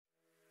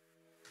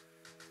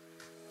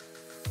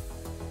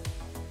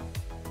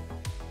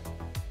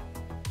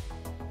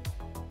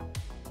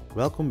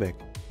Welcome back.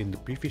 In the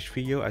previous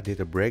video I did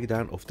a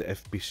breakdown of the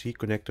FPC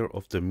connector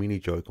of the mini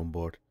Joy-Con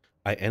board.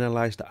 I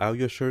analyzed the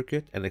audio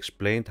circuit and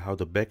explained how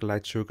the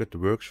backlight circuit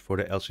works for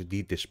the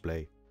LCD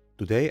display.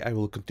 Today I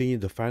will continue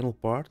the final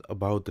part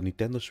about the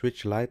Nintendo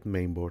Switch Lite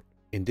mainboard.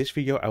 In this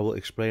video I will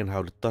explain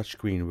how the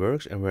touchscreen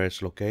works and where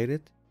it's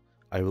located.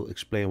 I will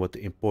explain what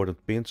the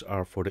important pins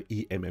are for the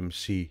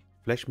eMMC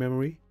flash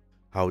memory,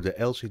 how the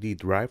LCD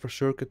driver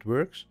circuit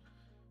works.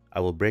 I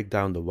will break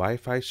down the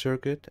Wi-Fi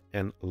circuit,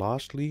 and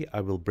lastly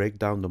I will break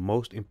down the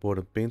most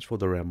important pins for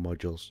the RAM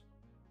modules.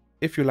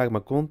 If you like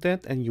my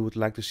content and you would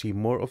like to see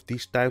more of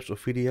these types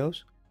of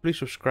videos, please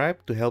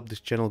subscribe to help this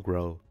channel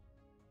grow.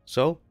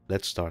 So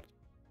let's start.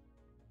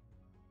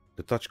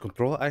 The touch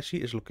control IC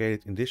is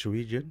located in this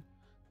region.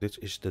 This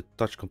is the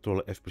touch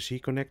controller FPC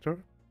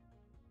connector.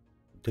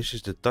 This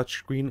is the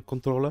touchscreen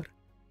controller.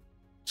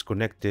 It's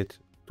connected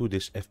to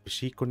this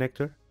FPC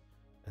connector,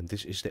 and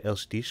this is the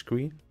LCD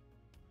screen.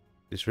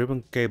 This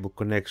ribbon cable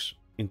connects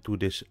into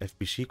this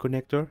FPC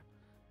connector,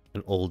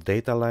 and all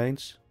data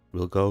lines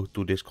will go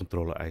to this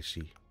controller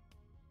IC.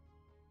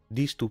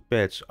 These two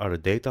pads are the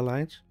data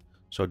lines,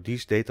 so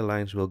these data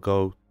lines will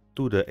go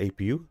to the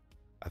APU.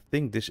 I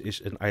think this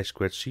is an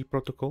I2C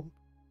protocol.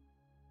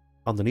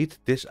 Underneath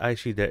this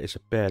IC there is a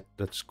pad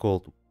that's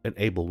called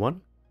Enable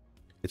 1.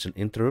 It's an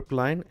interrupt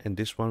line, and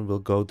this one will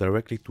go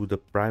directly to the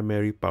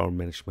primary power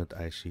management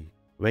IC.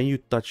 When you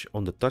touch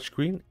on the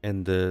touchscreen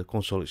and the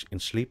console is in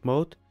sleep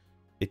mode,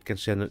 it can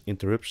send an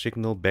interrupt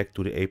signal back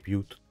to the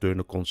APU to turn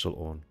the console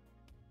on.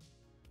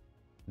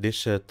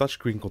 This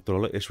touchscreen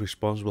controller is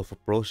responsible for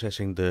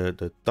processing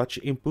the touch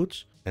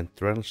inputs and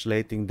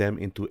translating them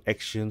into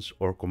actions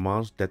or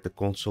commands that the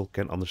console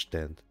can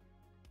understand.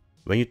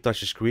 When you touch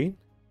the screen,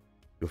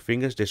 your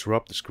fingers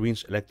disrupt the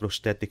screen's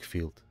electrostatic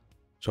field,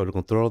 so the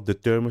controller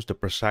determines the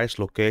precise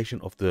location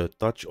of the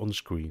touch on the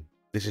screen.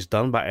 This is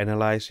done by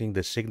analyzing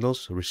the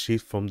signals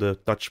received from the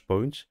touch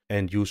points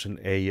and using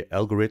an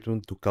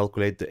algorithm to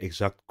calculate the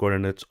exact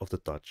coordinates of the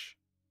touch.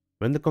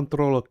 When the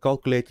controller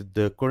calculated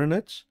the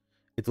coordinates,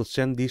 it will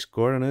send these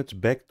coordinates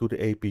back to the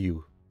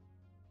APU.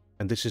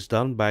 And this is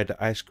done by the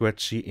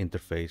I2C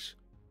interface.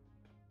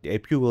 The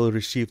APU will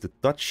receive the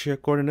touch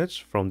coordinates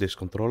from this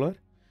controller,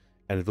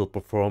 and it will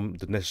perform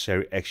the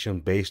necessary action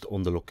based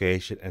on the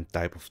location and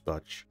type of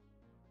touch.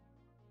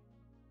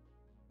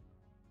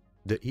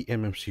 The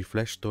eMMC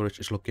flash storage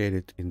is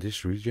located in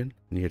this region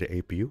near the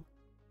APU.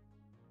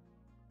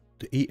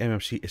 The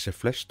eMMC is a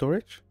flash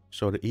storage,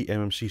 so the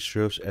eMMC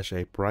serves as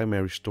a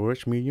primary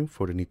storage medium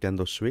for the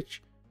Nintendo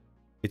Switch.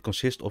 It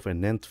consists of a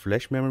NAND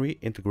flash memory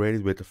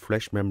integrated with a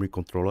flash memory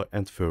controller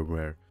and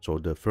firmware, so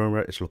the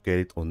firmware is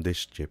located on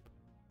this chip.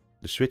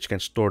 The Switch can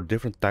store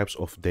different types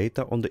of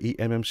data on the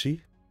eMMC,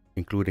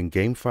 including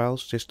game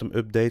files, system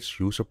updates,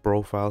 user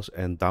profiles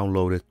and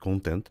downloaded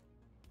content.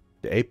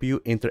 The APU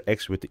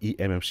interacts with the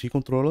eMMC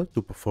controller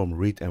to perform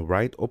read and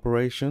write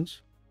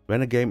operations.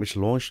 When a game is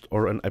launched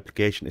or an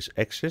application is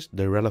accessed,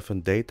 the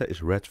relevant data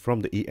is read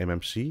from the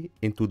eMMC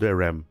into the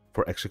RAM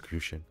for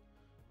execution.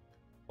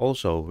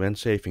 Also, when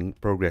saving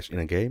progress in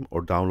a game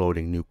or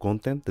downloading new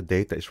content, the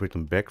data is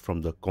written back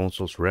from the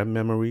console's RAM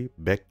memory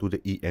back to the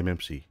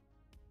eMMC.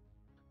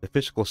 The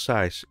physical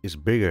size is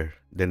bigger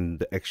than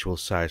the actual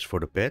size for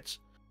the pads.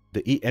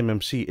 The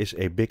eMMC is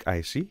a big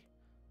IC,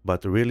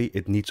 but really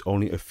it needs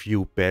only a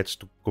few pads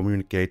to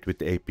communicate with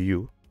the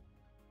APU.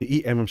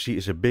 The eMMC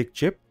is a big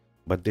chip,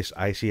 but this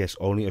IC has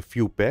only a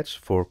few pads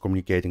for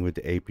communicating with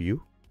the APU.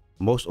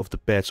 Most of the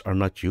pads are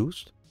not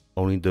used,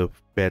 only the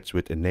pads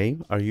with a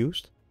name are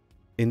used.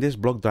 In this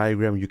block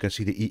diagram you can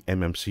see the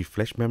eMMC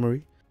flash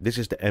memory. This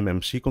is the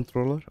MMC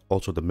controller,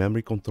 also the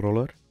memory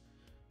controller,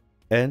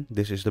 and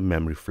this is the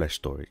memory flash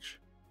storage.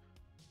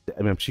 The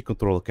MMC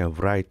controller can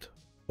write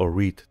or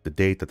read the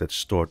data that's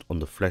stored on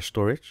the flash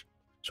storage.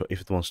 So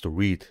if it wants to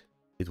read,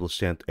 it will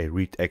send a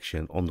read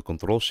action on the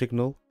control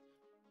signal,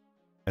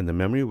 and the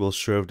memory will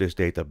serve this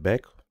data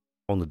back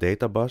on the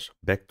data bus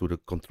back to the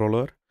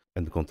controller,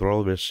 and the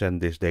controller will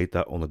send this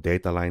data on the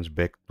data lines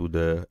back to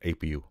the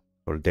APU.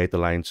 So the data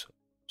lines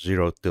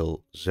 0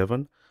 till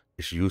 7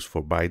 is used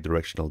for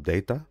bidirectional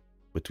data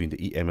between the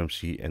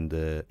eMMC and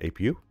the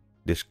APU.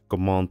 This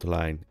command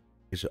line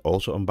is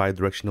also a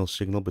bidirectional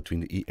signal between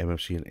the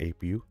eMMC and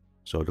APU.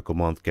 So the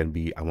command can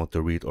be I want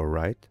to read or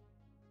write.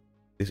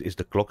 This is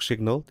the clock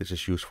signal. This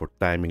is used for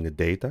timing the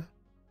data.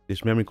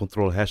 This memory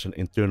controller has an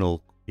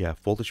internal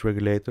voltage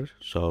regulator,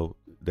 so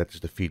that is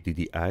the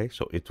VDDI,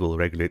 so it will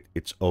regulate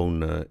its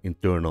own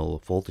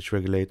internal voltage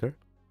regulator.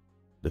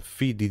 The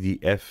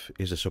VDDF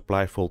is the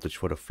supply voltage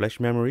for the flash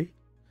memory.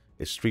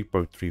 It's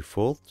 3.3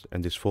 volts,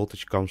 and this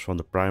voltage comes from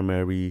the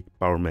primary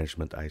power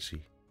management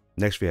IC.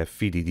 Next we have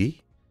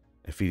VDD,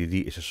 and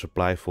VDD is a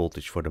supply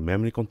voltage for the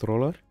memory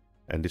controller,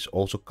 and this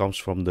also comes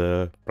from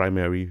the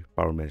primary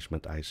power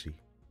management IC.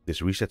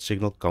 This reset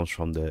signal comes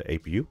from the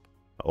APU.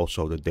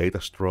 Also the data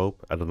strobe,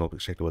 I don't know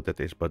exactly what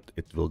that is, but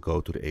it will go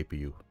to the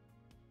APU.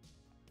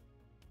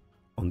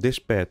 On this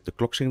pad the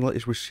clock signal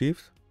is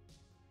received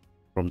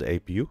from the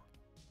APU,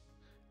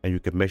 and you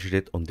can measure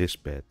it on this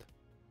pad.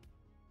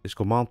 This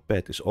command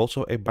pad is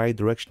also a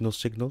bidirectional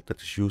signal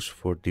that is used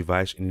for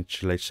device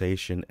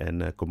initialization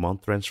and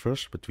command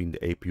transfers between the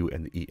APU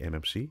and the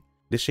eMMC.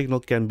 This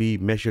signal can be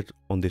measured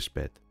on this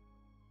pad.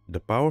 The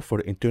power for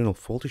the internal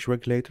voltage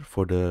regulator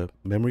for the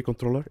memory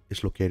controller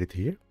is located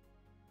here.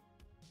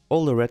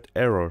 All the red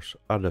arrows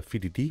are the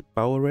VDD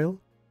power rail.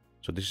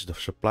 So this is the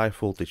supply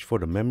voltage for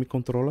the memory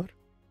controller.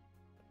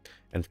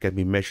 And it can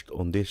be measured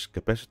on this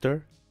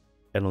capacitor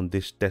and on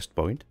this test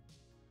point.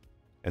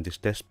 And this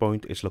test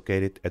point is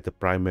located at the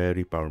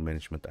primary power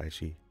management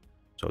IC.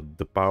 So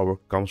the power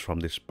comes from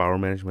this power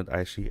management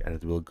IC and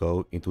it will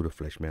go into the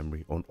flash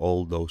memory on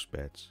all those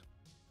pads.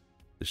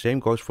 The same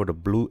goes for the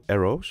blue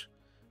arrows.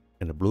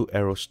 And the blue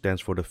arrow stands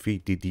for the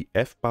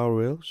VDDF power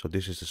rail. So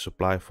this is the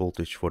supply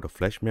voltage for the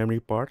flash memory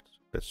part.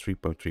 That's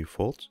 3.3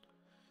 volts.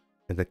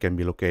 And that can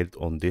be located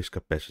on this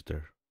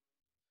capacitor.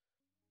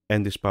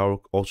 And this power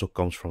also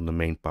comes from the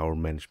main power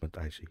management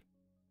IC.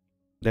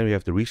 Then we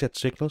have the reset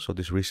signal. So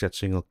this reset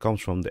signal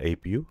comes from the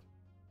APU.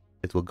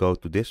 It will go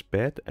to this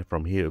pad and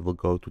from here it will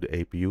go to the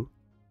APU.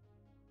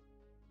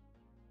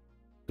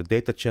 The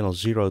data channel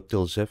 0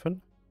 till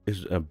 7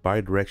 is a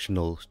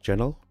bidirectional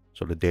channel.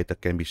 So the data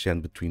can be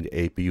sent between the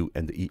APU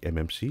and the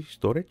eMMC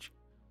storage.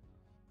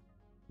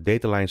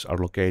 Data lines are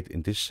located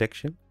in this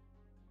section.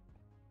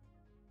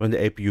 When the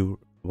APU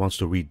wants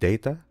to read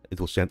data, it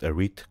will send a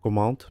read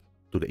command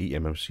to the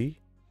eMMC.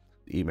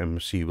 The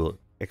eMMC will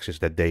access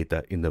that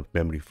data in the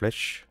memory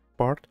flash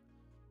part.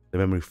 The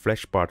memory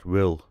flash part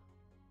will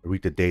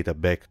read the data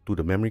back to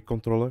the memory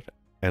controller,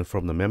 and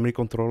from the memory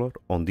controller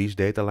on these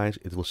data lines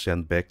it will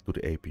send back to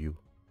the APU.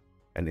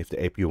 And if the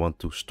APU wants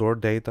to store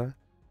data,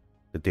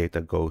 the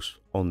data goes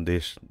on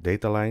these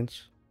data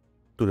lines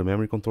to the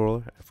memory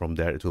controller, and from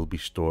there it will be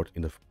stored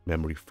in the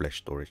memory flash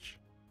storage.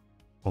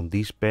 On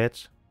these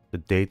pads, the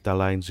data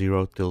line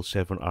 0 till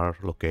 7 are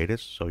located,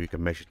 so you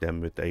can measure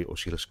them with an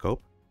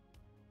oscilloscope.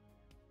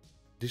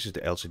 This is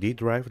the LCD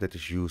driver that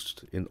is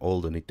used in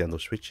all the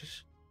Nintendo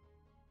switches.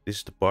 This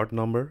is the part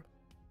number.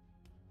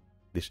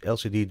 This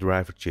LCD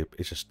driver chip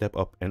is a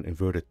step-up and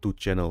inverted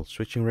 2-channel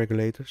switching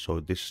regulator,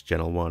 so this is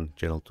channel 1,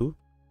 channel 2.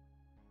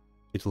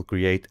 It will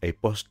create a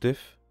positive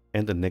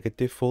and a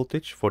negative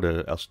voltage for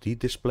the LCD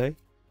display,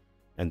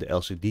 and the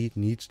LCD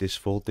needs this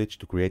voltage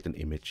to create an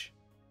image.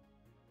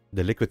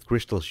 The liquid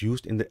crystals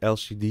used in the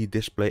LCD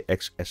display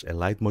acts as a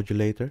light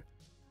modulator.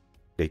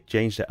 They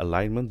change the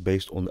alignment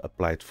based on the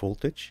applied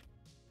voltage,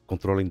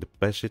 controlling the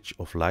passage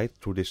of light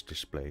through this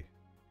display.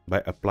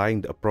 By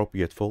applying the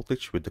appropriate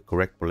voltage with the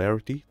correct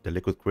polarity, the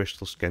liquid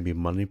crystals can be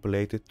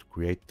manipulated to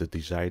create the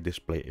desired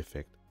display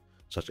effect,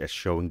 such as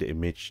showing the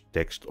image,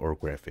 text or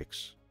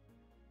graphics.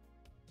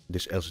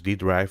 This LCD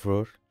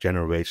driver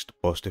generates the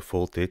positive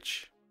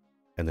voltage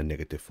and the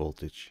negative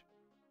voltage.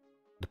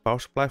 The power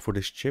supply for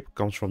this chip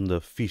comes from the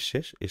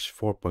VSys, is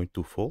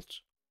 4.2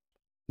 volts.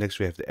 Next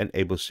we have the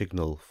enable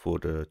signal for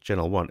the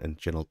channel 1 and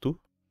channel 2.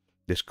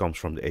 This comes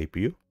from the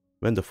APU.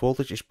 When the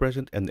voltage is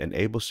present and the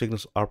enable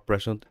signals are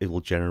present, it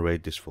will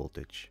generate this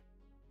voltage.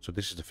 So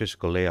this is the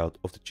physical layout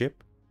of the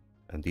chip,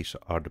 and these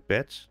are the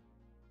pads.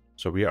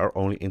 So we are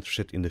only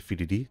interested in the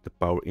VDD, the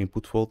power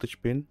input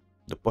voltage pin,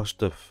 the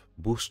positive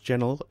boost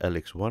channel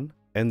LX1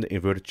 and the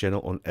inverted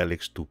channel on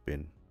LX2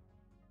 pin.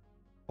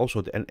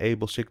 Also the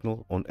enable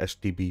signal on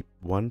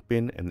STB1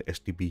 pin and the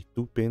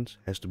STB2 pins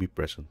has to be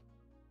present.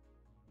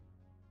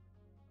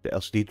 The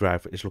LCD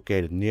driver is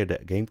located near the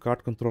game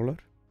card controller.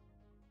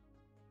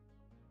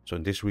 So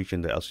in this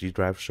region the LCD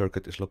driver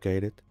circuit is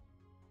located.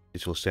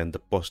 This will send the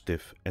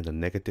positive and the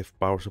negative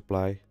power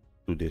supply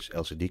to this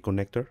LCD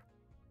connector.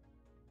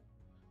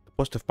 The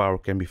positive power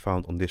can be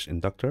found on this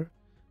inductor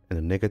and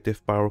the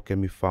negative power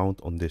can be found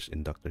on this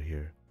inductor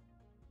here.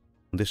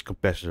 On this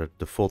capacitor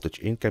the voltage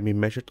in can be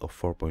measured of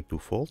 4.2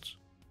 volts.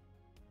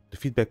 The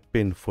feedback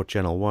pin for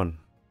channel 1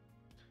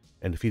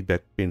 and the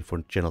feedback pin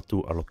for channel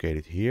 2 are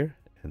located here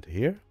and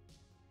here.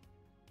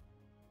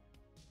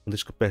 On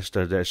this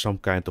capacitor there is some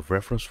kind of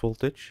reference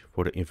voltage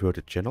for the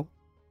inverted channel.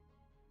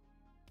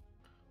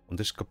 On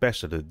this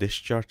capacitor the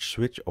discharge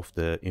switch of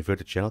the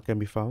inverted channel can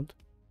be found.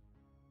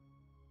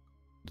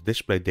 The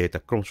display data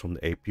comes from the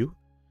APU.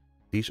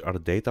 These are the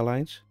data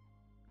lines.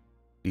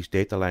 These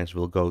data lines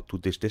will go to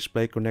this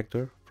display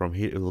connector. From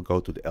here it will go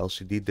to the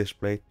LCD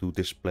display to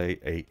display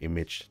a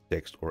image,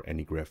 text or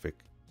any graphic.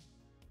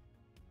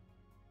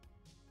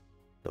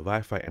 The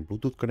Wi-Fi and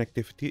Bluetooth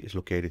connectivity is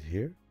located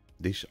here.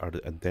 These are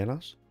the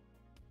antennas.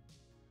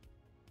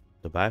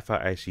 The Wi-Fi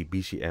IC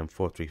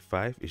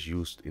BCM435 is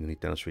used in the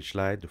Nintendo Switch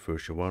Lite, the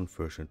version 1,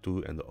 version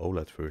 2 and the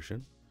OLED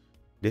version.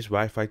 This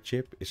Wi-Fi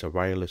chip is a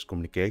wireless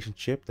communication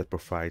chip that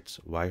provides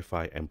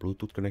Wi-Fi and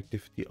Bluetooth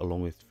connectivity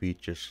along with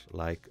features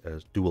like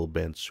dual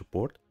band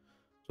support.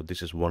 So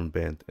this is one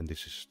band and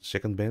this is the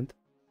second band.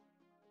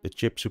 The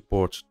chip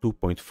supports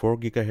 2.4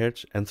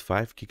 GHz and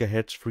 5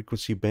 GHz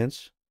frequency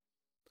bands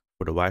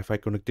for the Wi-Fi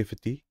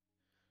connectivity.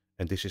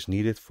 And this is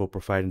needed for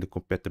providing the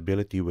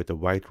compatibility with a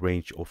wide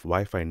range of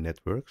Wi-Fi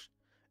networks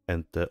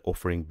and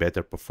offering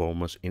better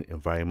performance in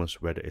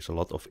environments where there is a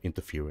lot of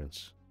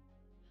interference.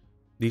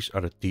 These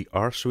are the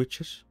TR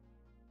switches.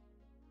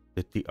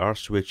 The TR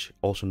switch,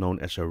 also known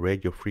as a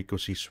radio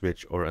frequency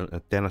switch or an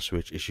antenna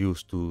switch, is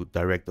used to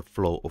direct the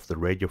flow of the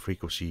radio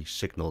frequency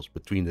signals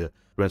between the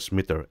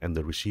transmitter and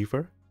the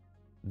receiver.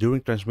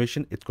 During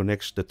transmission, it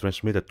connects the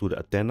transmitter to the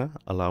antenna,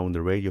 allowing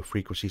the radio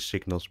frequency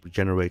signals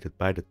generated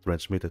by the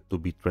transmitter to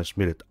be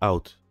transmitted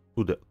out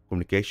to the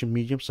communication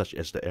medium such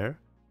as the air.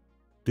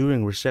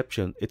 During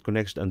reception, it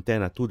connects the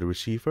antenna to the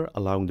receiver,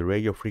 allowing the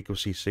radio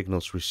frequency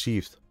signals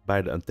received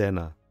by the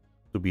antenna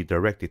to be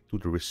directed to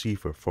the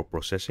receiver for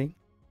processing.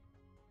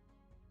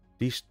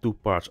 These two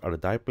parts are the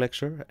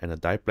diplexer, and the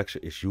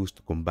diplexer is used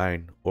to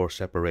combine or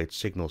separate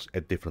signals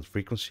at different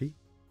frequency.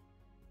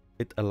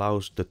 It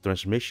allows the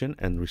transmission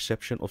and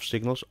reception of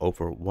signals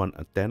over one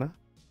antenna.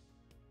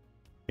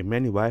 In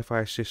many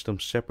Wi-Fi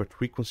systems, separate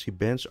frequency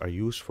bands are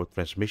used for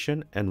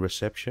transmission and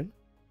reception.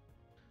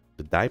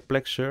 The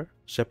diplexer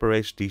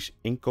separates these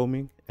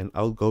incoming and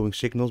outgoing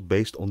signals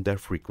based on their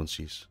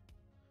frequencies.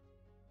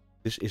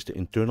 This is the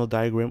internal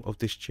diagram of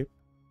this chip.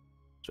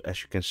 So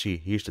as you can see,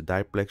 here's the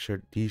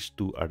diplexer, these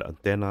two are the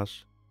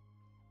antennas.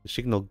 The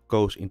signal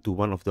goes into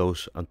one of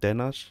those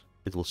antennas.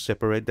 It will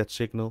separate that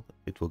signal,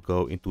 it will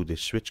go into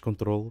this switch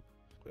control,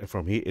 and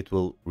from here it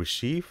will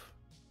receive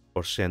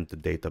or send the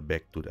data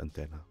back to the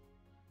antenna.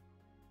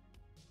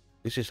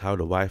 This is how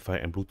the Wi-Fi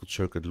and Bluetooth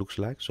circuit looks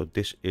like. So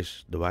this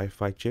is the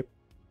Wi-Fi chip.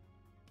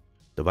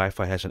 The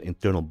Wi-Fi has an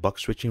internal buck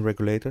switching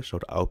regulator, so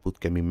the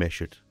output can be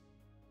measured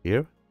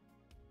here.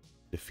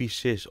 The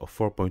VSIS of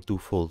 4.2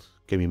 volt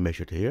can be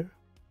measured here.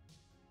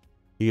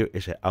 Here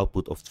is an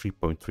output of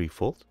 3.3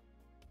 volt.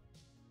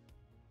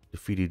 The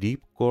VDD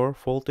core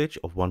voltage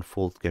of 1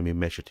 volt can be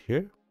measured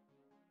here.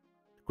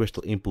 The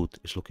crystal input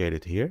is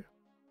located here.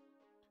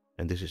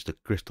 And this is the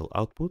crystal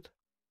output.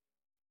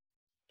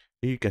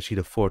 Here you can see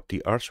the 4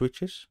 TR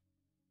switches.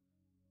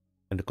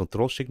 And the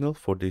control signal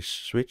for this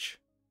switch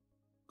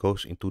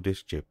goes into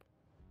this chip.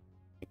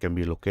 It can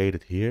be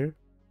located here,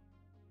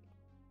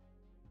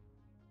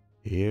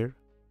 here,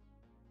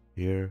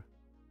 here,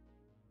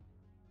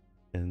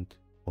 and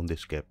on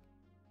this cap.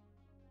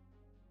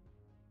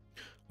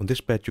 On this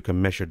pad you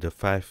can measure the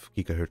 5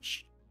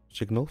 GHz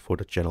signal for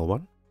the channel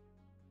 1.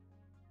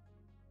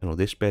 And on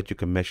this pad you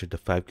can measure the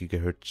 5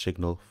 GHz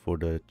signal for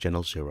the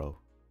channel 0.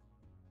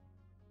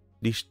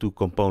 These two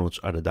components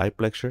are the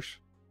diplexers.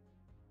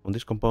 On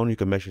this component you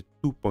can measure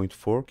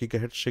 2.4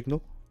 GHz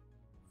signal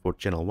for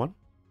channel 1.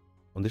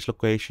 On this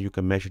location you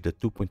can measure the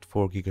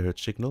 2.4 GHz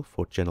signal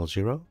for channel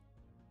 0.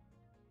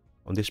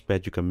 On this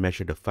pad you can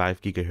measure the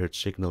 5 GHz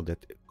signal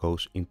that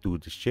goes into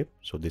this chip.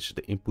 So this is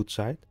the input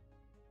side.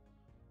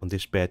 On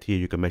this pad here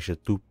you can measure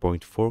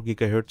 2.4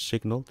 GHz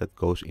signal that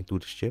goes into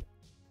this chip.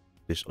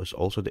 This is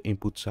also the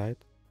input side.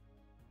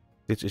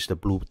 This is the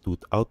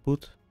Bluetooth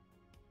output.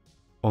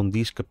 On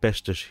these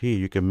capacitors here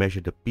you can measure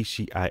the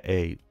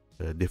PCIe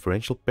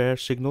differential pair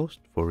signals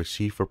for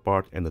receiver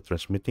part and the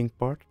transmitting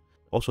part.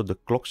 Also the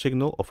clock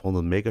signal of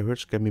 100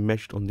 MHz can be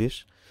measured on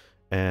this,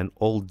 and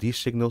all these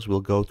signals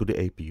will go to the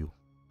APU.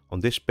 On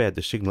this pad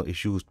the signal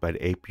is used by the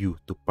APU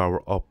to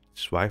power up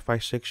this Wi-Fi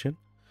section.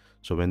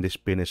 So when this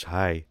pin is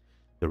high,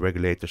 the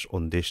regulators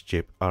on this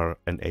chip are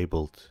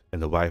enabled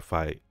and the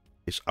Wi-Fi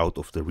is out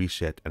of the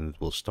reset and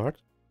it will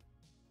start.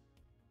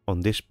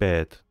 On this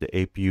pad, the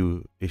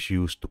APU is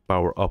used to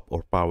power up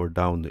or power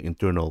down the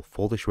internal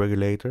voltage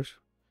regulators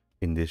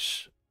in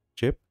this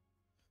chip.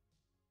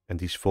 And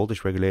these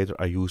voltage regulators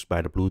are used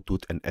by the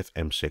Bluetooth and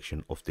FM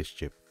section of this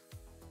chip.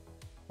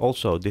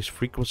 Also, this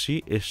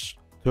frequency is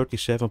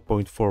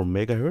 37.4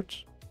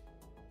 MHz.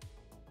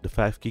 The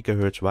 5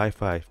 GHz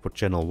Wi-Fi for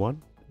channel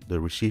 1, the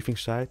receiving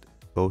side,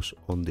 goes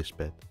on this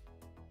pad.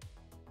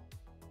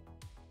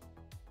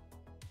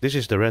 This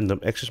is the random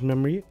access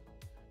memory.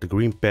 The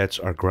green pads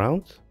are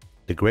ground.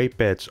 The gray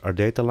pads are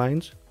data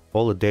lines.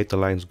 All the data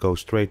lines go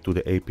straight to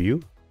the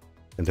APU.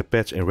 And the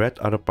pads in red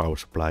are the power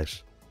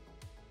supplies.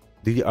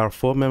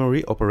 DDR4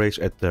 memory operates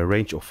at the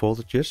range of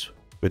voltages,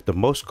 with the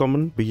most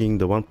common being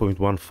the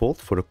 1.1 volt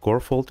for the core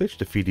voltage,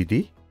 the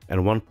VDD,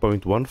 and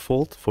 1.1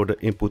 volt for the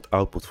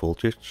input-output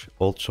voltage,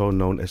 also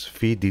known as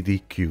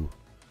VDDQ.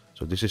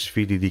 So this is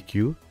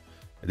VDDQ.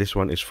 This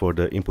one is for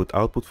the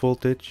input-output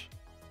voltage.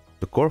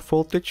 The core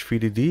voltage,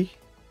 VDD,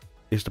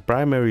 is the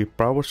primary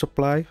power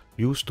supply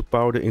used to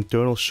power the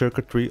internal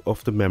circuitry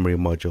of the memory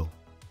module.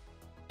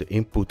 The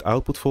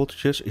input-output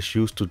voltages is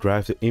used to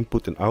drive the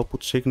input and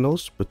output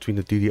signals between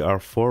the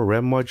DDR4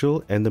 RAM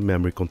module and the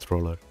memory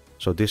controller.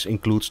 So this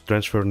includes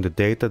transferring the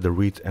data, the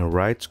read and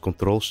write,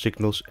 control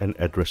signals and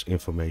address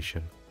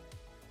information.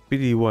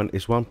 VDD1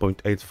 is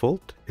 1.8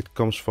 volt. It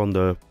comes from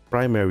the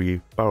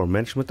primary power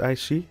management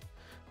IC,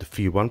 the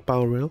V1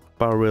 power rail.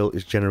 Power rail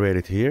is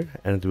generated here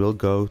and it will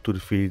go to the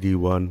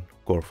VDD1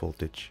 core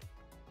voltage.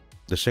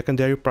 The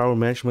secondary power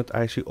management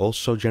IC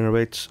also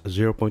generates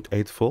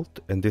 0.8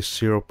 volt and this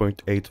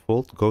 0.8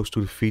 volt goes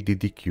to the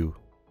VDDQ.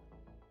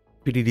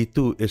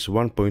 VDD2 is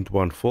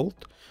 1.1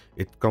 volt.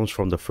 It comes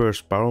from the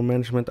first power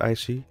management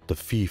IC, the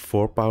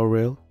V4 power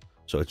rail.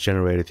 So it's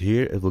generated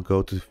here, it will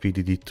go to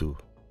VDD2.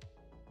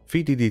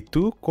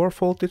 VDD2 core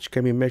voltage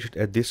can be measured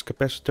at this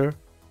capacitor.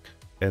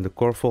 And the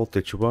core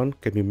voltage 1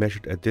 can be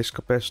measured at this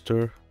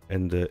capacitor,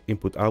 and the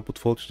input-output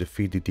voltage, the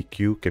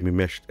VDDQ, can be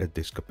measured at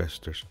this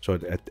capacitors. So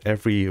at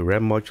every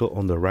RAM module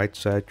on the right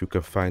side you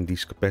can find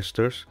these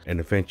capacitors, and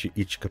eventually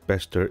each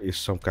capacitor is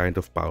some kind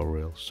of power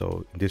rail.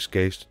 So in this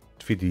case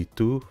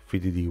VDD2,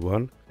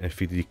 VDD1 and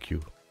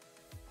VDDQ.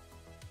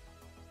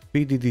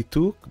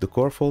 VDD2, the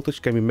core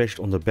voltage, can be measured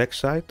on the back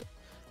side.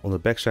 On the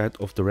back side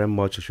of the RAM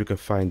modules you can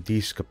find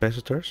these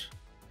capacitors.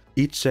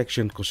 Each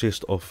section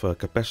consists of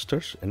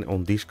capacitors, and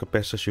on these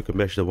capacitors you can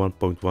measure the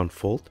 1.1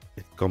 volt.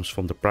 It comes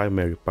from the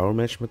primary power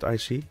management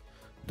IC,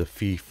 the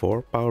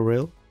V4 power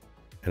rail,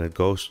 and it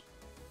goes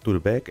to the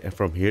back, and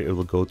from here it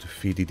will go to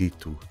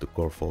VDD2, the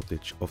core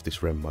voltage of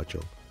this RAM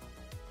module.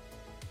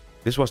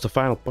 This was the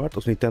final part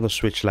of Nintendo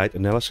Switch Lite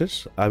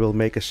analysis. I will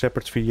make a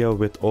separate video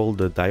with all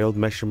the diode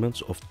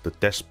measurements of the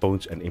test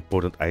points and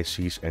important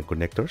ICs and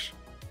connectors.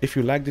 If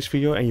you like this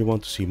video and you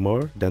want to see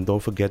more, then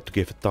don't forget to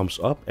give a thumbs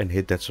up and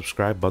hit that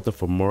subscribe button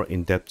for more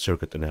in-depth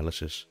circuit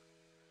analysis.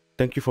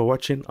 Thank you for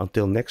watching.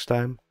 Until next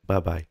time, bye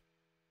bye.